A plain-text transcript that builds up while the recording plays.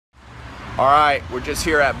All right, we're just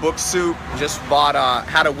here at Book Soup. Just bought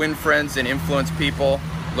How to Win Friends and Influence People.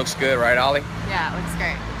 Looks good, right, Ollie? Yeah, it looks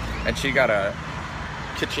great. And she got a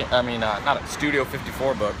not a Studio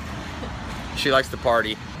 54 book. She likes to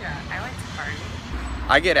party. Yeah, I like to party.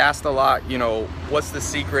 I get asked a lot, you know, what's the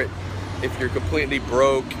secret if you're completely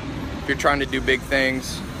broke, if you're trying to do big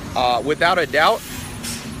things? Without a doubt,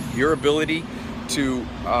 your ability to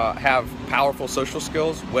have powerful social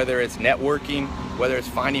skills, whether it's networking, whether it's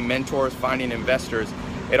finding mentors, finding investors,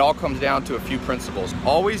 it all comes down to a few principles.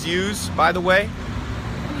 Always use, by the way,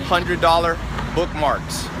 $100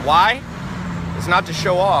 bookmarks. Why? It's not to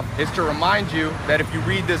show off, it's to remind you that if you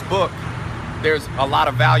read this book, there's a lot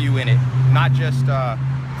of value in it, not just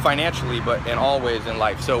financially, but in all ways in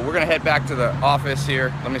life. So we're gonna head back to the office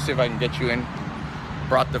here. Let me see if I can get you in.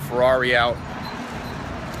 Brought the Ferrari out.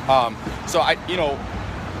 So you know,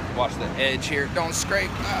 watch the edge here, don't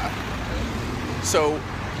scrape. So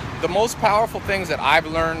the most powerful things that I've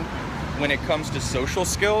learned when it comes to social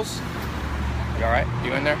skills, you all right?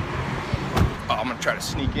 You in there? Oh, I'm gonna try to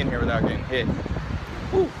sneak in here without getting hit.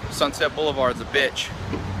 Woo, Sunset Boulevard's a bitch.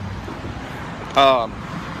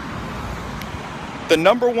 The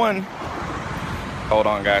number one, hold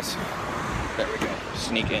on guys. There we go,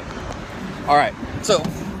 sneak in. All right, so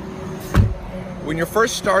when you're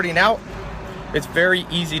first starting out, it's very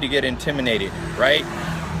easy to get intimidated, right?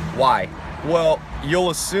 Why? Well, you'll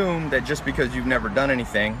assume that just because you've never done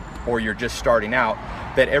anything or you're just starting out,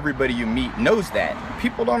 that everybody you meet knows that.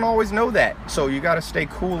 People don't always know that. So you gotta stay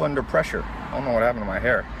cool under pressure. I don't know what happened to my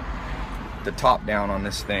hair. The top down on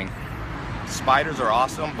this thing. Spiders are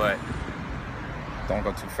awesome, but don't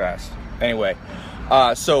go too fast. Anyway,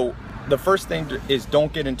 so the first thing is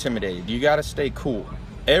don't get intimidated. You gotta stay cool.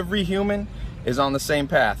 Every human is on the same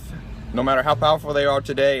path. No matter how powerful they are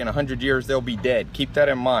today, in 100 years, they'll be dead. Keep that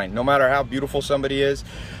in mind. No matter how beautiful somebody is,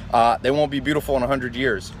 they won't be beautiful in 100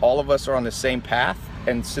 years. All of us are on the same path.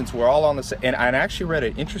 And since we're all on the same, and I actually read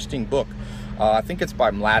an interesting book. I think it's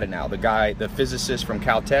by Mladenow, the guy, the physicist from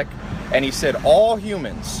Caltech. And he said all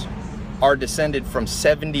humans are descended from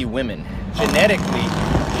 70 women. Genetically,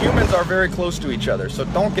 humans are very close to each other. So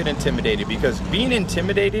don't get intimidated, because being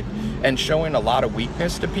intimidated and showing a lot of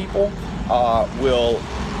weakness to people will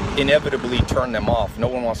inevitably turn them off. No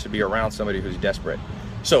one wants to be around somebody who's desperate.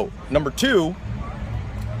 So number two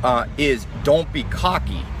is don't be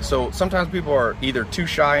cocky. So sometimes people are either too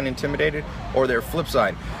shy and intimidated, or their flip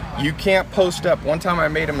side. You can't post up. One time I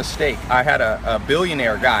made a mistake. I had a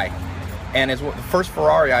billionaire guy, and it's the first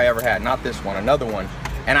Ferrari I ever had, not this one, another one.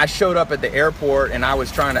 And I showed up at the airport and I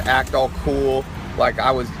was trying to act all cool, like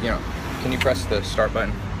I was, you know, can you press the start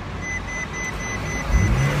button?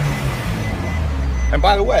 And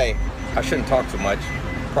by the way, I shouldn't talk too much.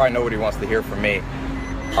 Probably nobody wants to hear from me.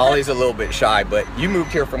 Ollie's a little bit shy, but you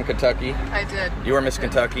moved here from Kentucky. I did. You were Miss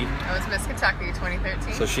Kentucky. I was Miss Kentucky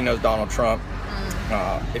 2013. So she knows Donald Trump,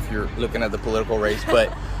 if you're looking at the political race.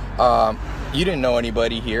 But you didn't know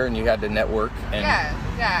anybody here, and you had to network. And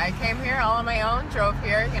yeah, I came here all on my own, drove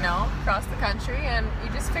here, you know, across the country, and you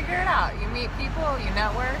just figure it out. You meet people, you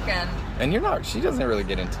network, and you're not, she doesn't really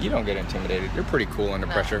get into, you don't get intimidated. You're pretty cool under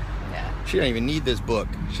pressure. Yeah. She don't even need this book.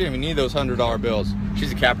 She don't even need those $100 bills.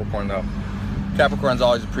 She's a Capricorn though. Capricorns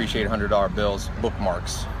always appreciate $100 bills,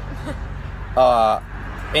 bookmarks.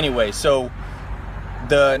 Anyway, so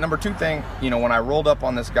the number two thing, you know, when I rolled up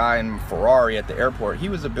on this guy in Ferrari at the airport, he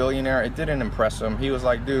was a billionaire. It didn't impress him. He was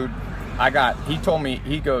like, dude, he told me,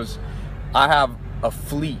 he goes, I have a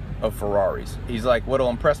fleet of Ferraris. He's like,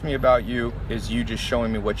 what'll impress me about you is you just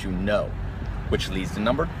showing me what you know, which leads to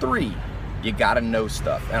number three. You gotta know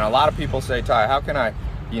stuff. And a lot of people say, Tai, how can I,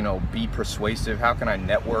 you know, be persuasive? How can I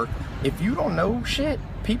network? If you don't know shit,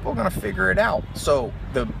 people are gonna figure it out. So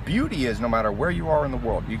the beauty is, no matter where you are in the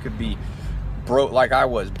world, you could be broke, like I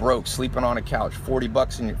was, broke, sleeping on a couch,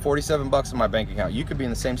 47 bucks in my bank account. You could be in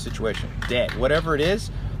the same situation, dead. Whatever it is,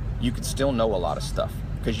 you could still know a lot of stuff,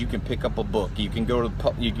 because you can pick up a book. You can go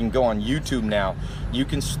on YouTube now. You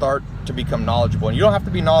can start to become knowledgeable, and you don't have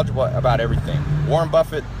to be knowledgeable about everything. Warren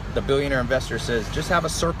Buffett, the billionaire investor, says just have a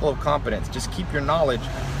circle of competence. Just keep your knowledge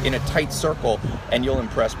in a tight circle and you'll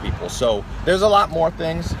impress people. So there's a lot more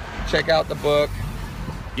things. Check out the book.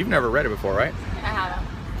 You've never read it before, right? I haven't.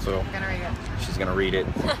 So I'm gonna read it. She's gonna read it.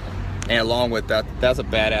 And along with that, that's a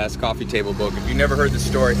badass coffee table book. If you never heard the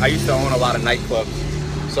story, I used to own a lot of nightclubs.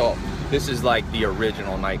 So this is like the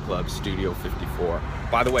original nightclub, Studio 54.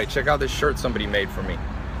 By the way, check out this shirt somebody made for me.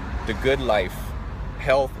 The Good Life.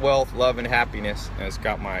 Health, wealth, love, and happiness. And it's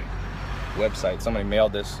got my website. Somebody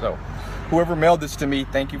mailed this. So whoever mailed this to me,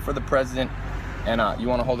 thank you for the present. And you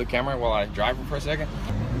want to hold the camera while I drive for a second?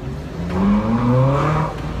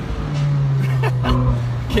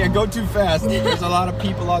 can't go too fast. There's a lot of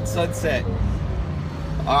people on Sunset.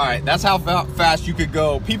 All right, that's how fast you could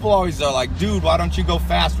go. People always are like, dude, why don't you go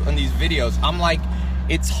fast on these videos? I'm like,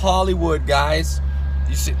 it's Hollywood, guys.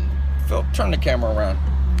 You see, Phil, turn the camera around.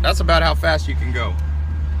 That's about how fast you can go.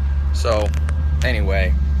 So,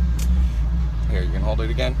 anyway, here, you can hold it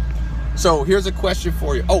again. So here's a question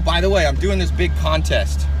for you. Oh, by the way, I'm doing this big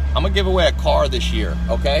contest. I'm gonna give away a car this year,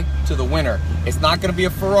 okay, to the winner. It's not gonna be a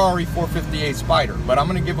Ferrari 458 Spider, but I'm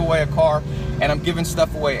gonna give away a car, and I'm giving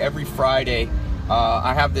stuff away every Friday.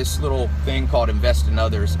 I have this little thing called Invest in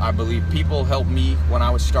Others. I believe people helped me when I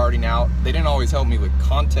was starting out. They didn't always help me with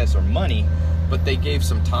contests or money, but they gave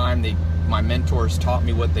some time. My mentors taught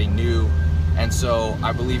me what they knew, and so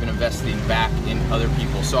I believe in investing back in other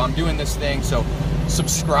people. So I'm doing this thing. So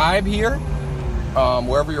subscribe here,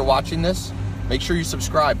 wherever you're watching this. Make sure you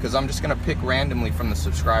subscribe, because I'm just gonna pick randomly from the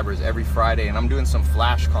subscribers every Friday, and I'm doing some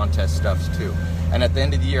flash contest stuffs too. And at the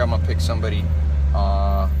end of the year, I'm gonna pick somebody,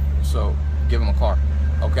 so give them a car.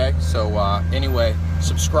 Okay, so anyway,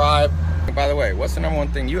 subscribe. And by the way, what's the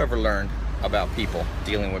 #1 thing you ever learned about people,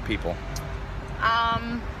 dealing with people?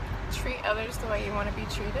 Treat others the way you want to be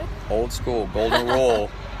treated. Old school, golden rule.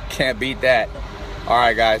 Can't beat that. All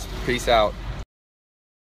right, guys, peace out.